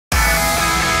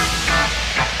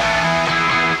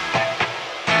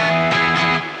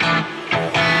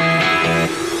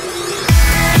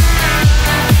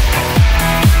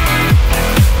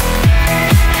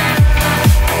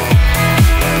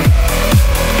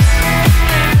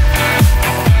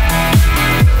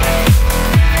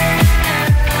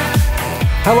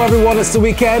Hello everyone, it's the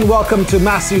weekend. Welcome to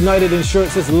Mass United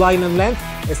Insurance's Line and Length.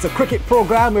 It's a cricket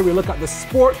program where we look at the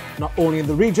sport, not only in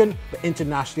the region, but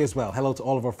internationally as well. Hello to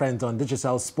all of our friends on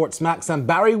Digicel Sports Max. I'm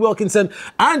Barry Wilkinson.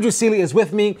 Andrew Seeley is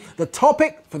with me. The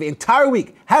topic for the entire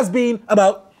week has been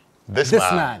about this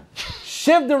man.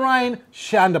 Shivnarine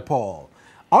Chanderpaul.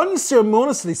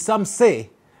 Unceremoniously, some say,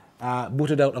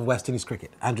 booted out of West Indies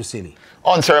cricket. Andrew Seeley.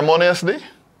 Unceremoniously?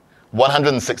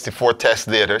 164 tests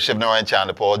later, Shivnarine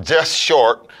Chanderpaul just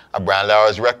short of Brian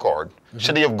Lara's record.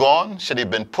 Should he have gone? Should he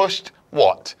have been pushed?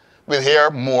 What? We'll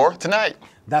hear more tonight.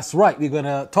 That's right. We're going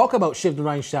to talk about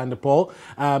Shivnarine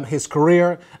Chanderpaul, his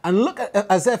career, and look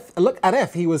at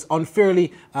if he was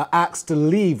unfairly asked to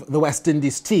leave the West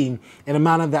Indies team in a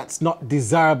manner that's not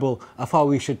desirable of how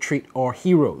we should treat our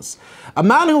heroes. A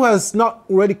man who has not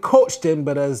already coached him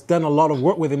but has done a lot of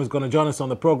work with him is going to join us on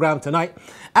the program tonight.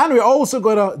 And we're also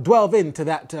going to delve into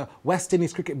that West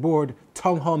Indies Cricket Board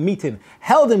Town Hall meeting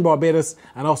held in Barbados,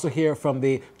 and also hear from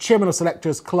the chairman of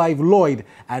selectors, Clive Lloyd,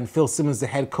 and Phil Simmons, the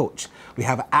head coach. We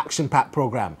have an action-packed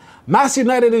program. Mass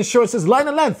United Insurance's Line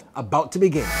and Length about to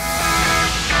begin.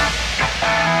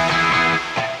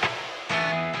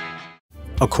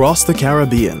 Across the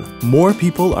Caribbean, more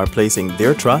people are placing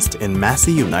their trust in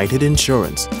Massey United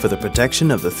Insurance for the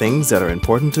protection of the things that are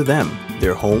important to them,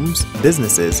 their homes,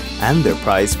 businesses, and their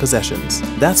prized possessions.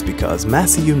 That's because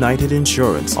Massey United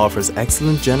Insurance offers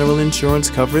excellent general insurance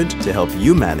coverage to help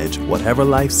you manage whatever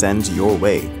life sends your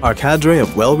way. Our cadre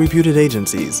of well-reputed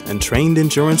agencies and trained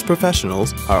insurance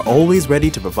professionals are always ready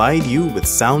to provide you with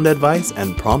sound advice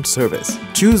and prompt service.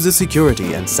 Choose the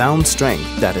security and sound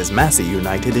strength that is Massey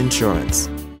United Insurance.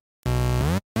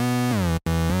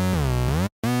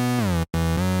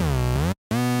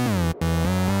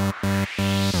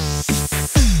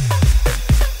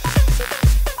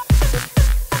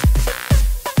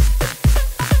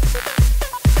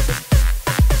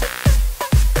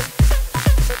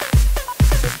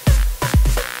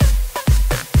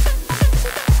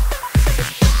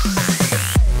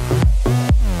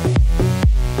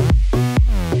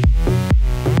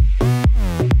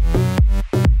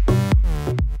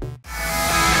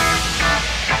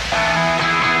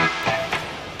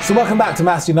 So welcome back to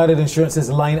Mass United Insurance's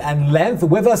Line and Length.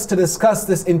 With us to discuss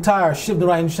this entire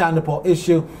Shivnarine Chanderpaul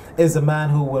issue is a man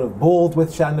who would have bowled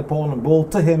with Chanderpaul and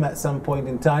bowled to him at some point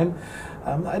in time.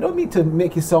 I don't mean to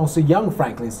make you sound so young,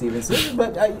 frankly, Stevenson,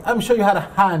 but I'm sure you had a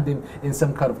hand in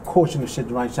some kind of coaching of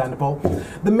Shivnarine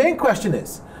Chanderpaul. The main question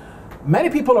is, many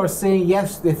people are saying,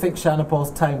 yes, they think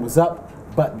Chanderpaul's time was up,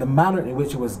 but the manner in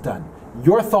which it was done.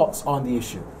 Your thoughts on the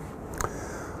issue?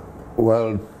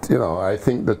 Well, I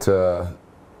think that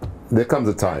there comes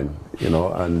a time,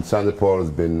 and Chanderpaul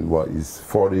has been, he's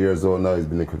 40 years old now, he's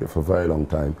been in cricket for a very long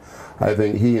time. I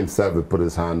think he himself would put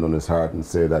his hand on his heart and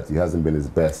say that he hasn't been his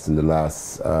best in the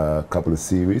last couple of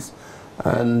series.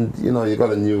 And, you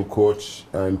got a new coach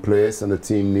in place and the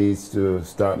team needs to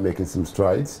start making some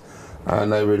strides.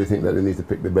 And I really think that they need to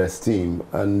pick the best team.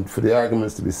 And for the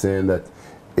arguments to be saying that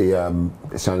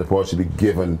Chanderpaul should be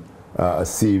given a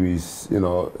series,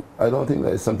 I don't think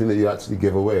that is something that you actually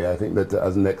give away. I think that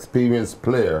as an experienced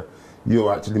player,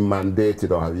 you're actually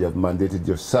mandated, or you have mandated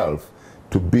yourself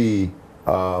to be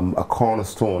a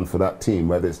cornerstone for that team,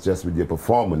 whether it's just with your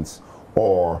performance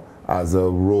or as a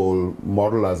role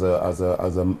model, as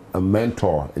a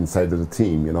mentor inside of the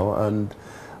team, and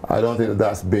I don't think that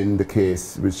that's been the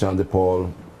case with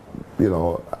Chanderpaul,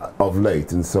 of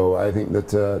late. And so I think that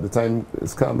the time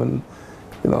is coming.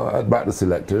 I'd back the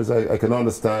selectors. I can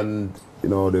understand,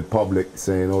 the public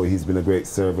saying, oh, he's been a great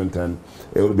servant and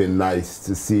it would have been nice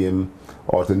to see him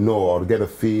or to know or to get a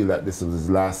feel that this was his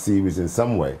last series in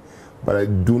some way. But I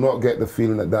do not get the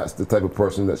feeling that that's the type of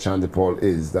person that Chanderpaul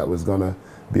is, that was going to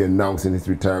be announcing his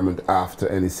retirement after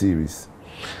any series.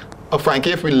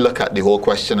 Frankie, if we look at the whole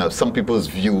question of some people's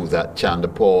view that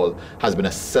Chanderpaul has been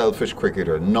a selfish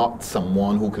cricketer, not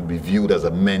someone who could be viewed as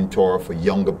a mentor for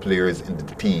younger players in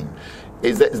the team,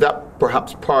 is that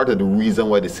perhaps part of the reason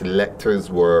why the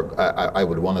selectors were, I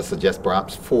would want to suggest,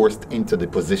 perhaps forced into the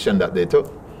position that they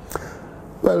took?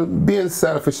 Well, being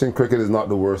selfish in cricket is not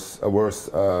the worst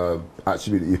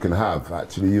attribute that you can have.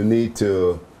 Actually, you need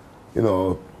to,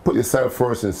 put yourself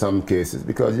first in some cases,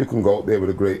 because you can go out there with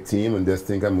a great team and just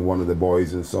think I'm one of the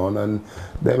boys and so on, and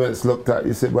then when it's looked at,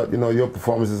 you say, but your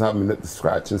performances haven't been up to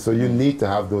scratch, and so you need to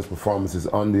have those performances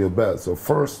under your belt. So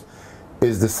first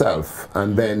is the self,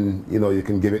 and then you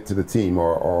can give it to the team,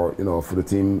 or for the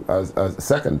team as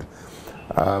second.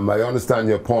 I understand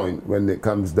your point when it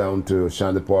comes down to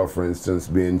Chanderpaul, for instance,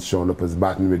 being shown up as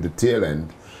batting with the tail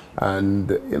end, and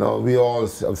we all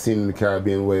have seen in the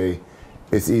Caribbean way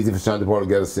it's easy for Chanderpaul to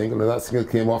get a single, and that single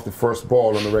came off the first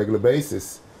ball on a regular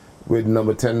basis with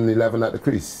number 10 and 11 at the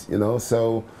crease, you know.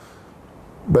 So,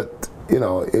 but, you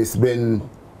know, it's been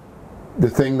the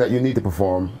thing that you need to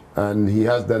perform, and he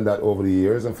has done that over the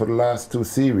years, and for the last 2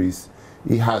 series,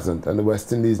 he hasn't, and the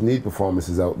West Indies need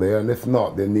performances out there, and if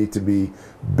not, they need to be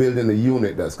building a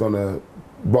unit that's going to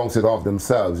bounce it off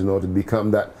themselves, you know, to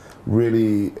become that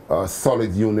really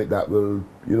solid unit that will,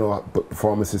 you know, put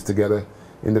performances together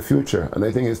in the future. And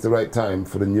I think it's the right time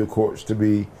for the new coach to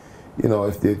be, you know,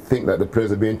 if they think that the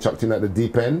players are being chucked in at the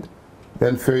deep end,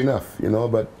 then fair enough, you know,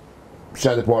 but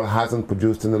Chanderpaul hasn't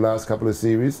produced in the last couple of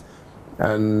series,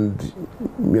 and,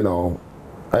 you know,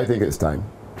 I think it's time.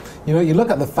 You know, you look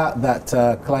at the fact that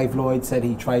Clive Lloyd said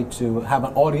he tried to have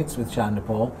an audience with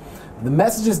Chanderpaul. The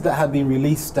messages that have been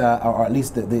released, or at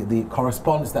least the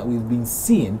correspondence that we've been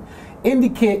seeing,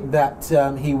 indicate that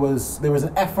there was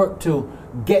an effort to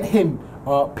get him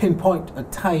pinpoint a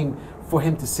time for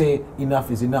him to say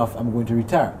enough is enough, I'm going to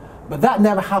retire. But that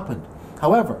never happened.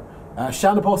 However,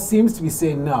 Chanderpaul seems to be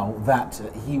saying now that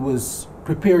he was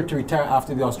prepared to retire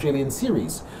after the Australian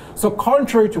series. So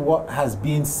contrary to what has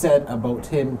been said about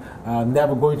him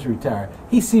never going to retire,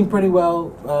 he seemed pretty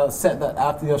well set that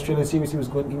after the Australian series he was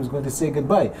going to say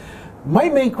goodbye. My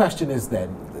main question is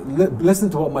then, listen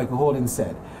to what Michael Holding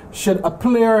said. Should a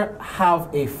player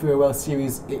have a farewell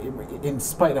series in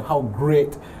spite of how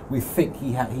great we think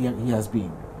he has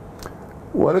been?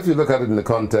 Well, if you look at it in the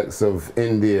context of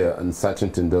India and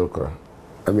Sachin Tendulkar,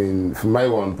 I mean, for my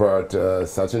one part,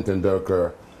 Sachin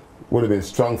Tendulkar would have been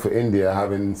strong for India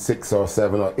having 6 or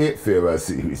 7 or 8 farewell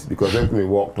series, because every time he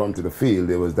walked onto the field,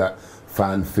 there was that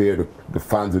fanfare, the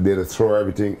fans were there to throw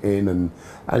everything in,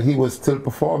 and he was still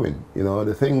performing. You know,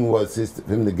 the thing was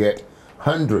for him to get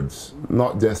hundreds,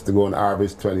 not just to go and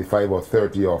average 25 or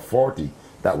 30 or 40,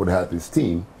 that would help his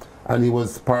team, and he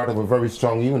was part of a very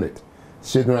strong unit.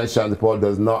 Shivnarine Chanderpaul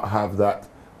does not have that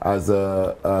as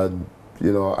a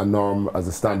norm, as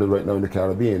a standard right now in the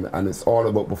Caribbean, and it's all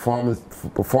about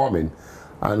performing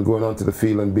and going onto the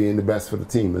field and being the best for the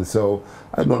team. And so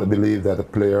I don't believe that a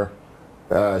player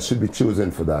should be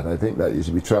choosing for that. I think that you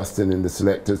should be trusting in the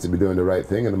selectors to be doing the right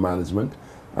thing and the management,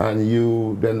 and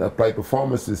you then apply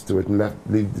performances to it and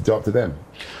leave the job to them.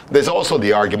 There's also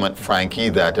the argument, Frankie,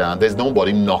 that there's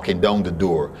nobody knocking down the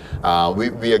door.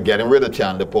 We are getting rid of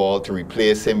Chanderpaul to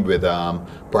replace him with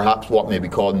perhaps what may be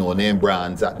called no-name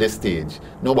brands at this stage.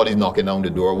 Nobody's knocking down the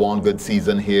door. One good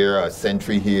season here, a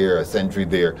century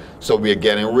there. So we are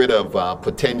getting rid of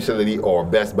potentially our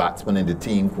best batsman in the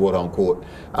team, quote unquote,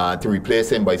 to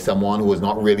replace him by someone who has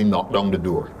not really knocked down the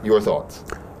door. Your thoughts?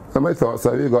 And my thoughts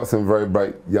are, you've got some very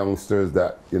bright youngsters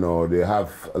that, you know, they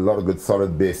have a lot of good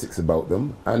solid basics about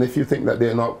them. And if you think that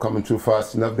they're not coming through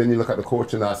fast enough, then you look at the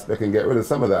coaching aspect and get rid of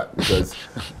some of that. Because,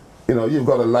 you know, you've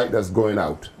got a light that's going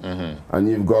out, and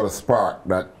you've got a spark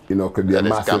that, you know, could be a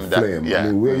massive flame. Yeah. I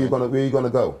mean, where are you gonna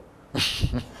go?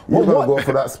 You're gonna go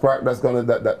for that spark that's gonna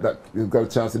that you've got a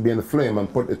chance to be in the flame, and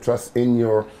put the trust in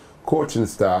your coaching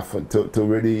staff to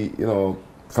really, you know,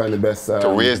 find the best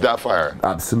to raise that fire.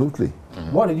 Absolutely.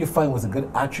 What did you find was a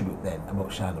good attribute then about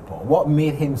Chanderpaul? What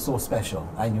made him so special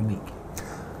and unique?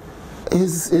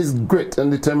 His grit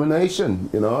and determination.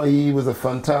 You know, he was a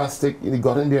fantastic. He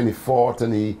got in there and he fought,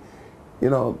 and he, you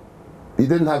know, he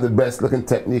didn't have the best looking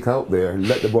technique out there. He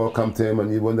let the ball come to him, and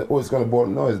he went, oh, it's going to ball.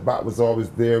 No, his bat was always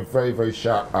there. Very, very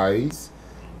sharp eyes.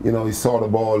 You know, he saw the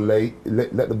ball late,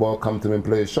 let the ball come to him and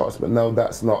play his shots. But now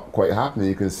that's not quite happening.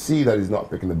 You can see that he's not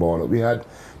picking the ball up. We had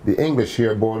the English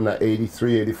here bowling at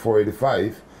 83, 84,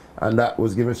 85, and that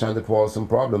was giving Chanderpaul some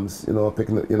problems, you know,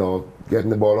 getting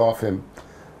the ball off him.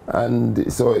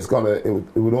 And so it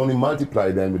would only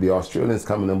multiply then with the Australians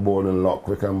coming and bowling a lot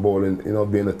quicker and bowling, you know,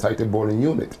 being a tighter bowling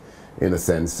unit in a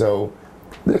sense. So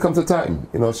there comes a time,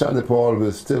 you know, Chanderpaul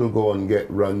will still go and get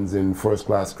runs in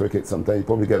first-class cricket. Sometimes you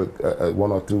probably get a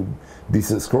 1 or 2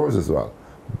 decent scores as well,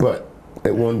 but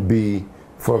it won't be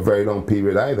for a very long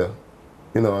period either,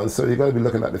 you know. And so you got to be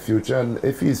looking at the future. And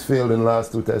if he's failed in the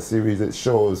last 2 Test series, it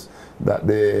shows that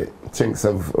the chinks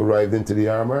have arrived into the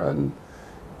armour. And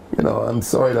you know, I'm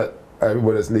sorry that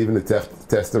everybody that's leaving the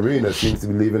test arena seems to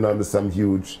be leaving under some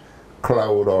huge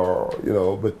cloud, or, you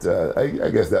know, but I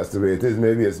guess that's the way it is.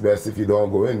 Maybe it's best if you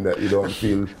don't go in, that you don't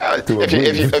feel too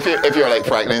aggrieved. If you're like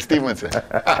Franklin Stevenson,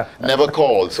 never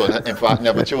called, so in fact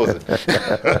never chosen.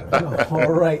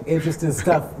 All right, interesting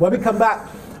stuff. When we come back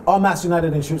on Mass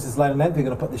United Insurance's Line and Length, we're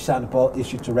going to put the Chanderpaul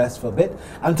issue to rest for a bit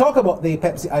and talk about the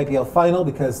Pepsi IPL final,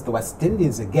 because the West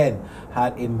Indians again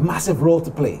had a massive role to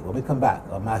play. When we come back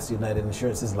on Mass United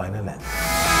Insurance's Line and Length.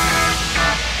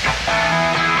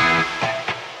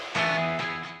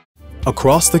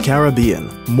 Across the Caribbean,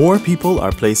 more people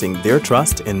are placing their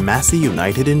trust in Massey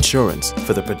United Insurance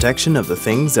for the protection of the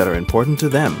things that are important to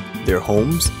them, their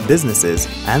homes, businesses,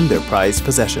 and their prized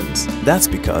possessions. That's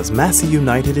because Massey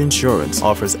United Insurance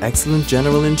offers excellent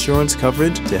general insurance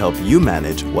coverage to help you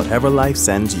manage whatever life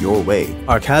sends your way.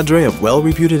 Our cadre of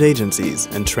well-reputed agencies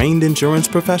and trained insurance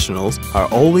professionals are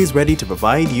always ready to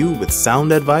provide you with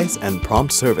sound advice and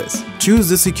prompt service. Choose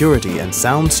the security and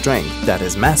sound strength that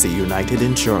is Massey United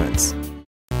Insurance.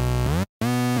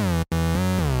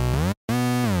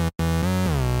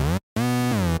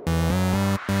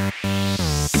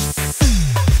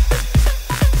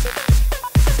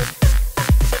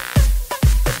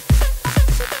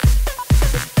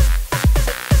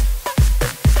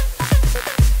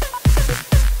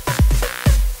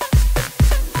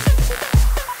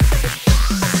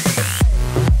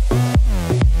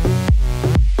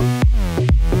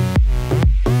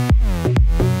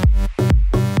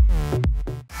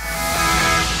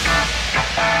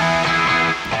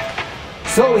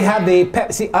 So we had the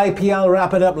Pepsi IPL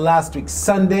wrapping up last week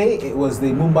Sunday. It was the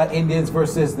Mumbai Indians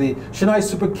versus the Chennai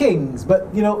Super Kings. But,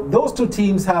 you know, those two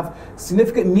teams have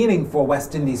significant meaning for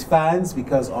West Indies fans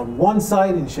because on one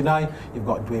side in Chennai, you've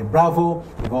got Dwayne Bravo,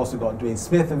 you've also got Dwayne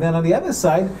Smith, and then on the other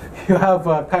side, you have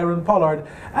Kieron Pollard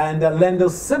and Lendl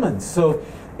Simmons. So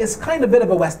it's kind of a bit of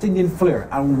a West Indian flair.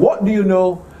 And what do you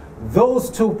know?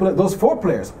 Those four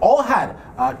players all had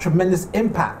tremendous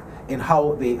impact in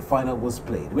how the final was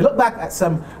played. We look back at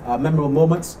some memorable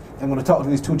moments. I'm going to talk to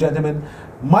these two gentlemen.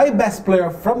 My best player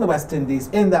from the West Indies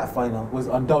in that final was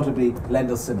undoubtedly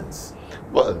Lendl Simmons.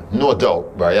 Well, no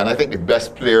doubt, right? And I think the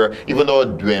best player, even though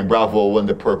Dwayne Bravo won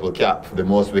the purple cap for the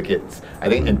most wickets, I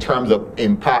think in terms of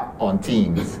impact on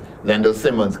teams, Lendl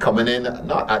Simmons coming in,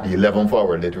 not at the 11th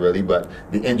hour literally, but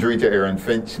the injury to Aaron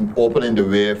Finch opening the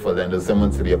way for Lendl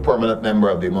Simmons to be a permanent member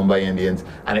of the Mumbai Indians,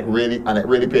 and it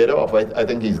really paid off. I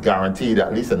think he's guaranteed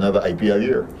at least another IPL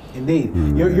year. Indeed.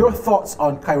 Your thoughts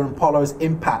on Kieron Pollard's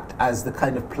impact as the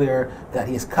kind of player that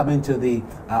he has come into the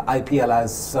IPL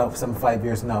as some 5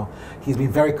 years now? He's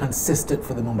been very consistent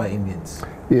for the Mumbai Indians.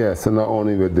 Yeah, so not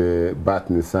only with the bat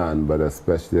in his hand, but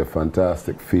especially a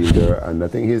fantastic fielder, and I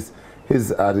think his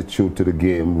attitude to the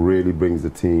game really brings the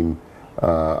team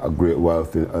a great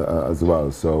wealth as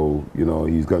well. So, you know,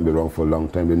 he's going to be around for a long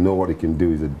time. They know what he can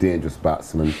do. He's a dangerous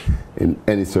batsman in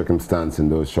any circumstance in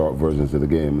those short versions of the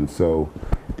game. And so,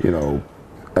 you know,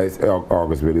 it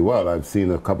augurs really well. I've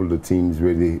seen a couple of the teams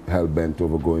really hell-bent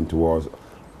over going towards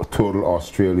total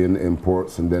Australian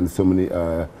imports, and then so many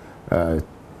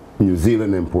New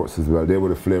Zealand imports as well. They were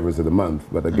the flavors of the month.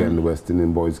 But again, the West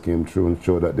Indian boys came through and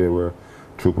showed that they were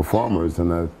true performers,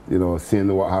 and you know, seeing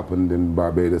what happened in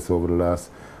Barbados over the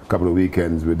last couple of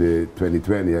weekends with the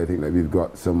 2020, I think that we've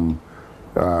got some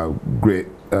great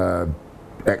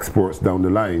exports down the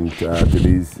line to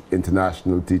these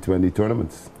international T20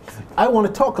 tournaments. I want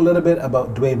to talk a little bit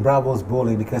about Dwayne Bravo's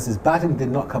bowling because his batting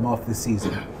did not come off this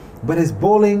season, but his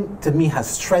bowling to me has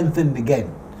strengthened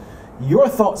again. Your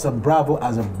thoughts on Bravo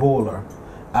as a bowler,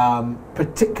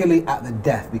 particularly at the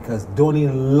death, because Dhoni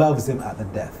loves him at the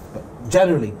death. But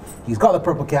generally, he's got the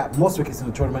purple cap, most wickets in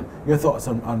the tournament. Your thoughts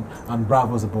on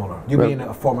Bravo as a bowler? You being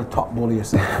a former top bowler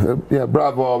yourself. Yeah,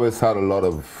 Bravo always had a lot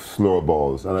of slower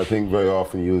balls, and I think very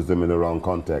often used them in the wrong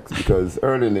context, because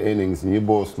early in the innings, when you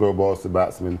bowl slow balls to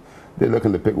batsmen, they're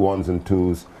looking to pick ones and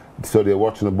twos, so they're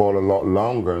watching the ball a lot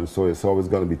longer, and so it's always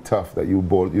going to be tough that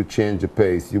you change your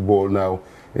pace. You bowl now,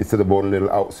 instead of bowling little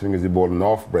outswingers, you bowl an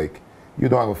off break. You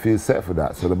don't have a field set for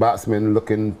that. So the batsmen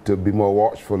looking to be more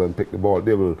watchful and pick the ball,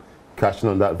 they will catch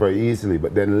on that very easily.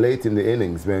 But then late in the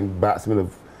innings, when batsmen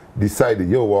have decided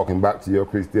you're walking back to your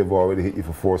crease, they've already hit you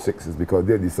for 4 sixes because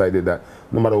they've decided that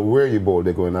no matter where you bowl,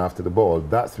 they're going after the ball.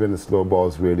 That's when the slow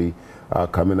balls really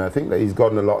come in. I think that he's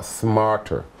gotten a lot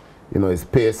smarter. You know, his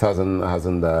pace hasn't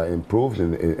improved,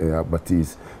 but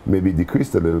he's maybe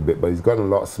decreased a little bit. But he's gotten a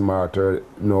lot smarter,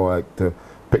 you know, like to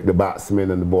pick the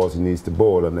batsman and the balls he needs to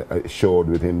bowl, and it showed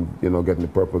with him, you know, getting the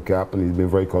purple cap, and he's been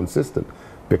very consistent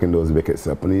picking those wickets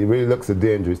up, and he really looks a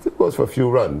danger. He still goes for a few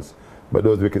runs, but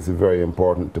those wickets are very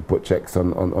important to put checks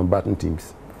on batting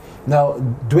teams. Now,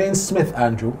 Dwayne Smith,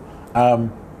 Andrew,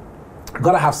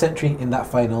 got a half-century in that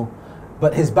final,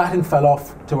 but his batting fell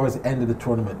off towards the end of the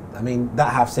tournament. I mean,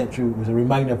 that half-century was a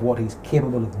reminder of what he's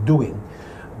capable of doing.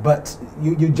 But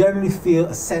you generally feel a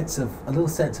little sense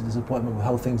of disappointment with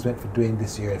how things went for Dwayne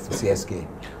this year for CSK.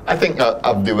 I think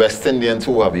of the West Indians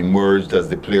who have emerged as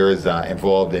the players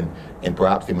involved in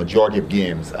perhaps the majority of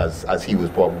games, as he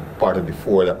was part of the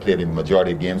four that played in the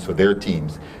majority of games for their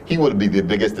teams, he would be the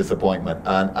biggest disappointment.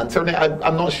 And certainly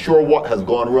I'm not sure what has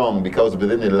gone wrong, because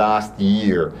within the last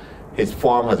year, his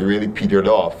form has really petered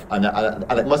off, and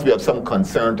it must be of some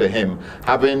concern to him.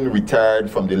 Having retired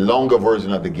from the longer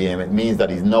version of the game, it means that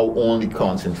he's now only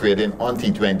concentrating on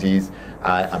T20s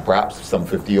and perhaps some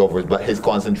 50 overs, but his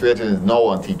concentration is now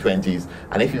on T20s,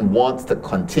 and if he wants to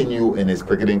continue in his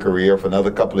cricketing career for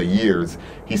another couple of years,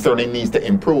 he certainly needs to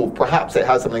improve. Perhaps it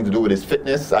has something to do with his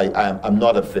fitness. I'm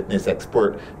not a fitness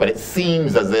expert, but it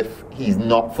seems as if he's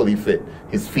not fully fit.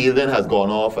 His fielding has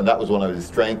gone off, and that was one of his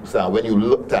strengths. When you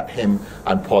looked at him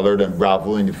and Pollard and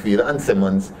Bravo in the field, and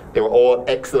Simmons, they were all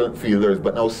excellent fielders,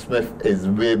 but now Smith is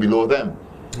way below them.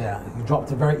 Yeah, you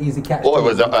dropped a very easy catch. Oh,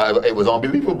 it was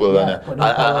unbelievable, yeah,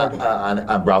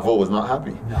 and Bravo was not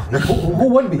happy. No. Who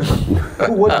would be?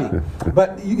 Who would be?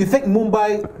 But you think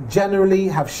Mumbai generally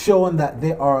have shown that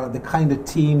they are the kind of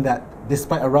team that,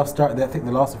 despite a rough start, I think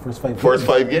they lost the first 5 games. First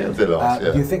 5 games they lost,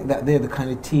 yeah. Do you think that they're the kind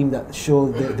of team that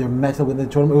show their mettle within the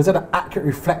tournament? Was that an accurate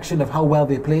reflection of how well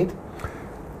they played?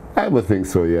 I would think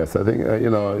so, yes. I think, you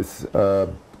know, it's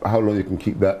how long you can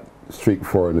keep that streak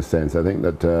for, in a sense. I think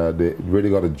that they really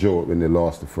got a jolt when they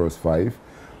lost the first 5,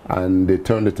 and they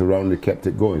turned it around, they kept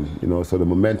it going, you know, so the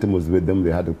momentum was with them.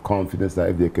 They had the confidence that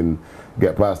if they can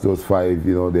get past those 5,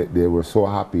 you know, they were so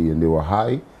happy and they were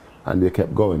high, and they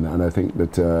kept going. And I think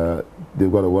that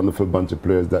they've got a wonderful bunch of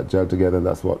players that gel together, and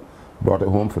that's what brought it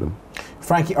home for them.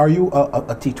 Frankie, are you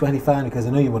a T20 fan? Because I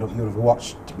know you would have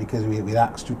watched, because we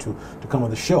asked you to come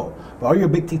on the show, but are you a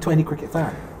big T20 cricket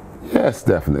fan? Yes,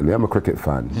 definitely. I'm a cricket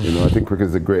fan. You know, I think cricket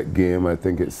is a great game. I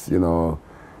think it's, you know,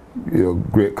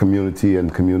 great community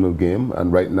and communal game.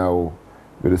 And right now,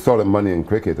 with the sort of money in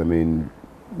cricket, I mean,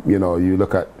 you know, you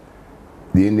look at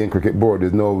the Indian Cricket Board,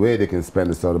 there's no way they can spend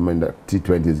the sort of money that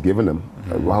T20 is giving them.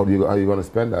 How are you going to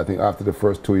spend that? I think after the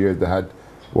first 2 years, they had,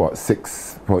 what,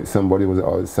 7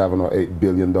 or 8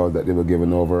 billion dollars that they were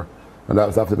giving over. And that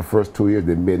was after the first 2 years.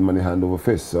 They made money hand over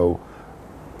fist. So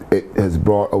it has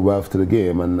brought a wealth to the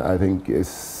game, and I think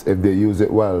if they use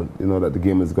it well, you know, that the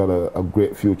game has got a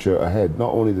great future ahead.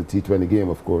 Not only the T20 game,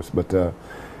 of course, but no,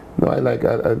 I like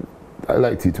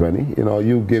T20. You know,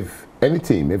 you give any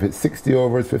team, if it's 60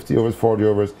 overs, 50 overs, 40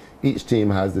 overs, each team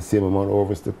has the same amount of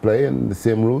overs to play and the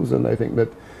same rules, and I think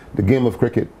that the game of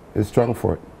cricket is strong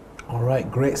for it. All right,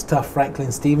 great stuff,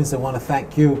 Franklin Stevens. I want to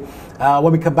thank you.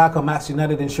 When we come back on Mass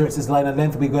United Insurance's Line and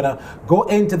Length, we're going to go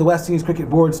into the West Indies Cricket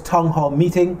Board's Town Hall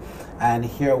meeting and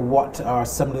hear what are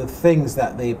some of the things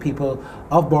that the people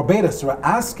of Barbados are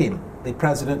asking the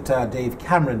President, Dave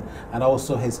Cameron, and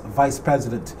also his Vice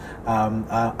President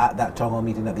at that Town Hall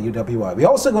meeting at the UWI. We're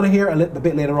also going to hear a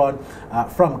bit later on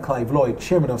from Clive Lloyd,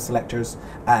 Chairman of Selectors,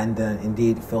 and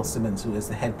indeed Phil Simmons, who is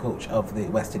the head coach of the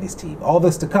West Indies team. All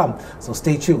this to come, so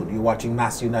stay tuned. You're watching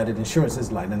Mass United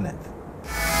Insurance's Line and Length.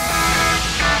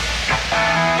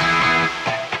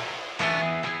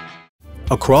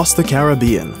 Across the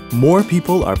Caribbean, more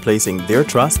people are placing their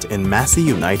trust in Massey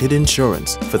United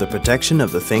Insurance for the protection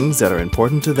of the things that are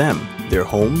important to them, their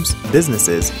homes,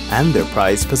 businesses, and their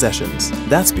prized possessions.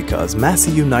 That's because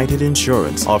Massey United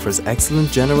Insurance offers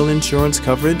excellent general insurance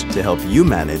coverage to help you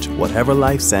manage whatever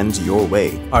life sends your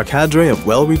way. Our cadre of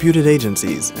well-reputed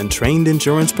agencies and trained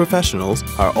insurance professionals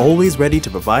are always ready to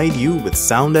provide you with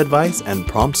sound advice and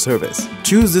prompt service.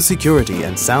 Choose the security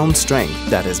and sound strength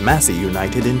that is Massey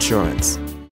United Insurance.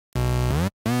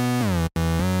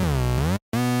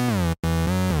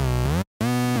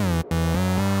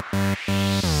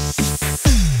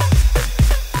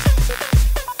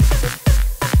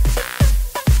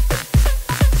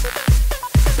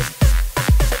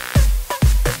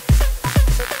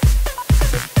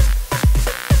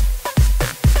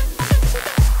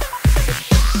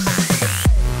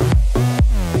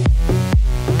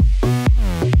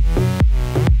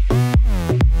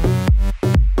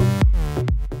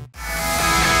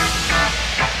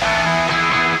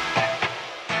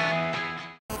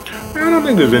 I don't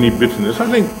think there's any bitterness. I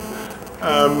think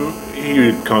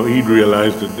he'd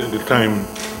realized that the time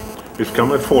has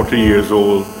come. At 40 years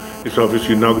old, it's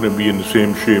obviously not going to be in the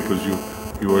same shape as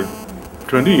you were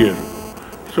 20 years ago.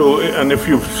 So, and if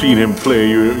you've seen him play,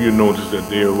 you notice that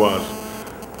there was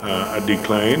a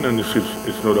decline, and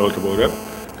it's no doubt about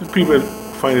that. People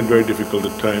find it very difficult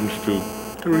at times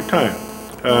to retire,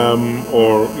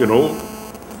 or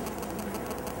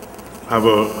have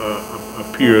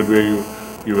a period where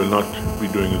you will not be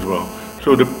doing as well.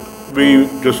 So we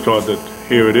just thought that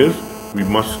here it is, we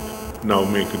must now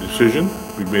make a decision.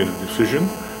 We made a decision,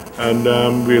 and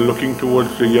we're looking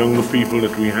towards the younger people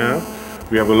that we have.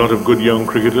 We have a lot of good young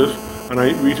cricketers, and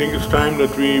we think it's time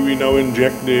that we now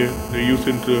inject the youth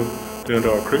into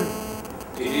our cricket.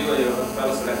 Do you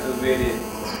fellow selectors weigh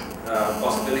the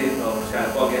possibility of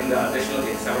Chanderpaul getting the additional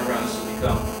 7 runs to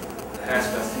become the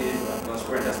ask West Indies about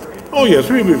scoring test cricket? Oh yes,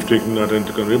 we've taken that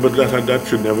into consideration, but that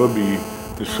should never be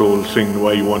the sole thing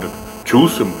why you want to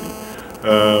choose somebody.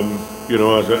 You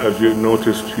know, as you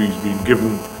noticed, he's been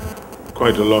given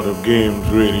quite a lot of games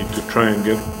really to try and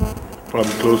get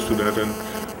probably close to that, and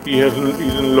he hasn't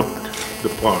looked the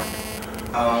part.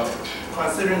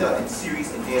 Considering that it's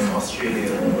series against Australia,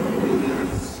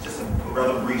 it's just a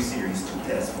rather brief series, 2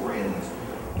 tests, 4 innings.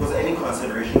 Was there any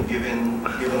consideration given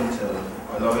to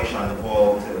allowing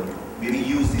Chanderpaul to maybe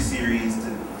use the series to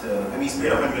I mean, he's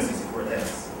played 164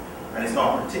 tests, and it's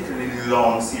not a particularly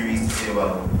long series to say,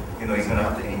 well, you know, he's going to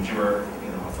have to endure,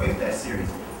 you know, a 5-test series.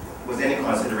 Was there any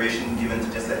consideration given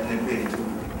to just letting him play the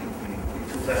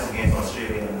two tests against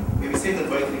Australia and maybe save the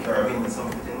going to the Caribbean with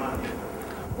some 15 man?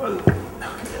 Well,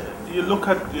 you look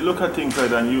at things like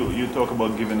that, and you talk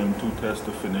about giving him 2 tests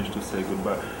to finish, to say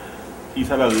goodbye. He's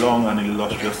had a long and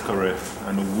illustrious career,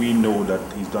 and we know that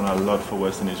he's done a lot for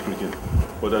West Indies cricket.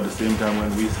 But at the same time,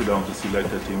 when we sit down to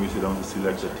select a team, we sit down to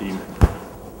select a team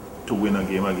to win a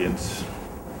game against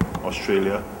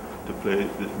Australia, to play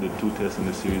the 2 tests in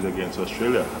the series against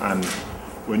Australia. And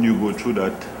when you go through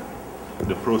that,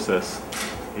 the process,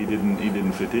 he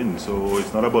didn't fit in. So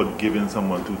it's not about giving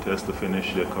someone 2 tests to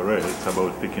finish their career. It's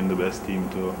about picking the best team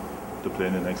to play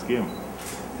in the next game.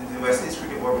 The West Indies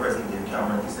Cricket Board President Dave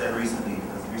Cameron, he said recently,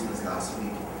 as last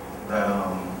week, that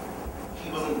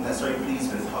he wasn't necessarily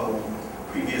pleased with how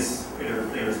previous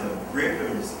players, great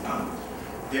players,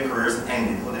 their careers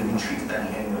ended, how they've been treated at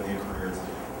the end of their careers.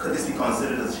 Could this be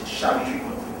considered as shabby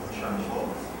treatment for Chanderpaul?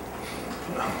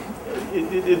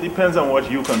 It depends on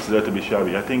what you consider to be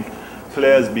shabby. I think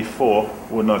players before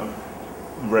were not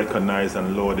recognized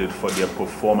and lauded for their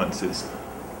performances.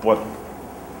 But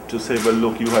to say, well,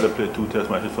 look, you had to play 2 test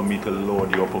matches for me to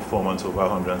laud your performance over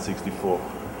 164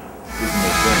 doesn't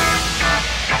make sense.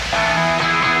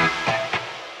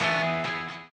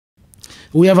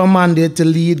 We have a mandate to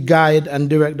lead, guide, and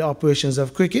direct the operations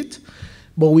of cricket,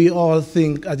 but we all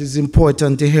think that it's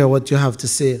important to hear what you have to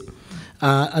say.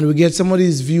 And we get some of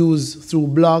these views through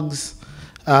blogs,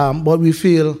 but we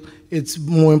feel it's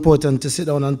more important to sit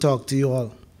down and talk to you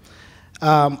all.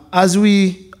 As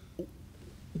we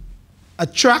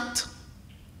attract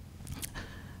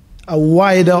a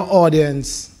wider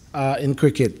audience in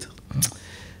cricket,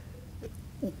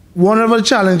 one of the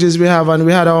challenges we have, and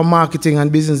we had our marketing and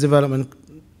business development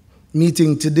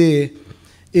meeting today,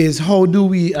 is how do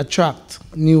we attract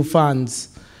new fans?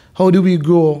 How do we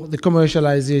grow the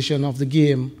commercialization of the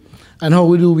game? And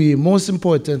how do we, most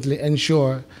importantly,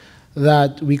 ensure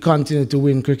that we continue to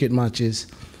win cricket matches?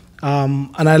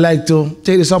 And I'd like to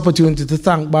take this opportunity to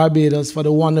thank Barbados for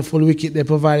the wonderful wicket they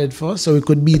provided for us so we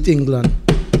could beat England.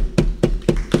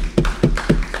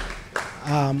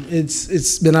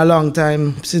 It's been a long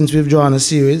time since we've drawn a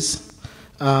series,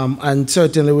 and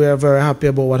certainly we are very happy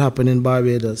about what happened in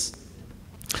Barbados.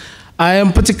 I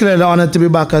am particularly honored to be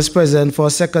back as president for a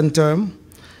 2nd term,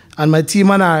 and my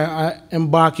team and I are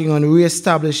embarking on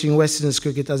re-establishing West Indies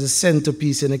cricket as a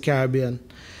centerpiece in the Caribbean,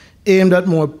 aimed at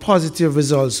more positive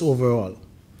results overall.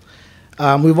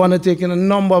 We've undertaken a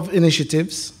number of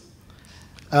initiatives.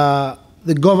 The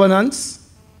governance,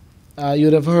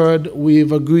 you'd have heard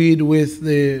we've agreed with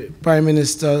the Prime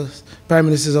Ministers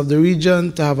of the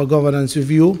region to have a governance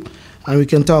review, and we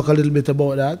can talk a little bit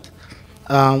about that.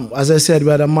 As I said, we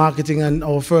had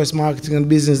our first marketing and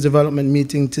business development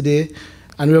meeting today,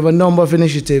 and we have a number of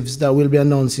initiatives that we'll be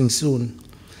announcing soon.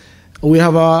 We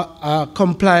have a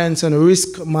compliance and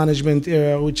risk management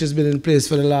area which has been in place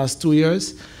for the last 2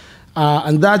 years,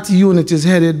 and that unit is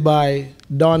headed by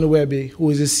Don Webby, who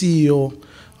is the CEO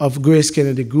of Grace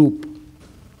Kennedy Group.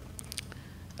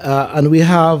 And we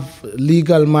have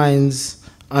legal minds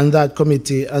on that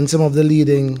committee and some of the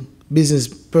leading business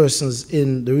persons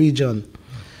in the region.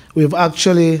 We've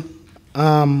actually,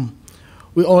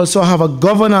 we also have a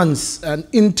governance, an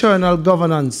internal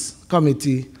governance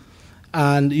committee,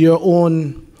 and your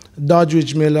own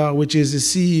Doddridge Miller, which is the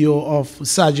CEO of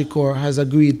Sagicor, has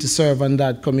agreed to serve on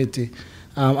that committee,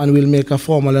 and we'll make a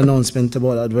formal announcement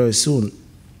about that very soon.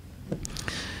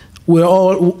 We're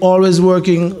always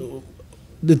working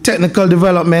the technical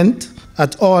development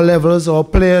at all levels, our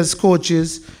players,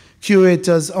 coaches,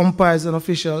 curators, umpires, and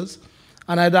officials.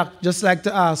 And I'd just like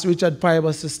to ask Richard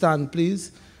Pybus to stand,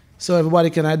 please, so everybody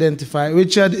can identify.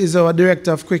 Richard is our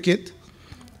Director of Cricket,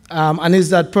 and is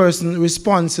that person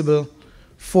responsible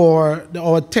for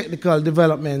our technical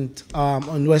development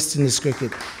on West Indies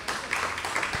cricket.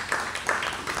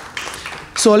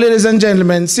 So, ladies and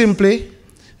gentlemen, simply,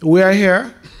 we are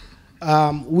here.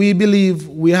 We believe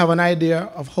we have an idea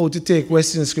of how to take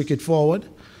West Indies cricket forward,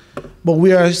 but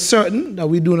we are certain that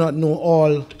we do not know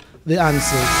all the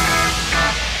answers.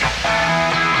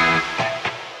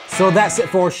 So that's it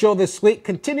for our show this week.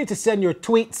 Continue to send your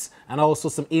tweets and also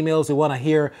some emails. We want to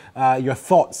hear your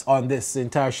thoughts on this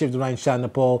entire Shivnarine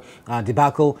Chanderpaul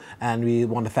debacle. And we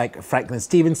want to thank Franklin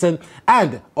Stevenson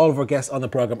and all of our guests on the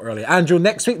program earlier. Andrew,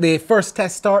 next week the first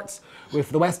test starts with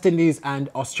the West Indies and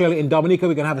Australia in Dominica.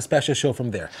 We're going to have a special show from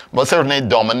there. Well, certainly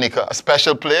Dominica, a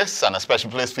special place, and a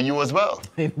special place for you as well.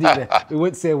 Indeed. We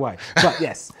wouldn't say why, but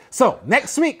yes. So,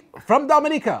 next week from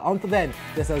Dominica. Until then,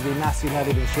 this has been Mass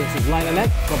United Insurance's Line and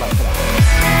Length. Bye-bye for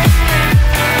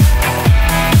now.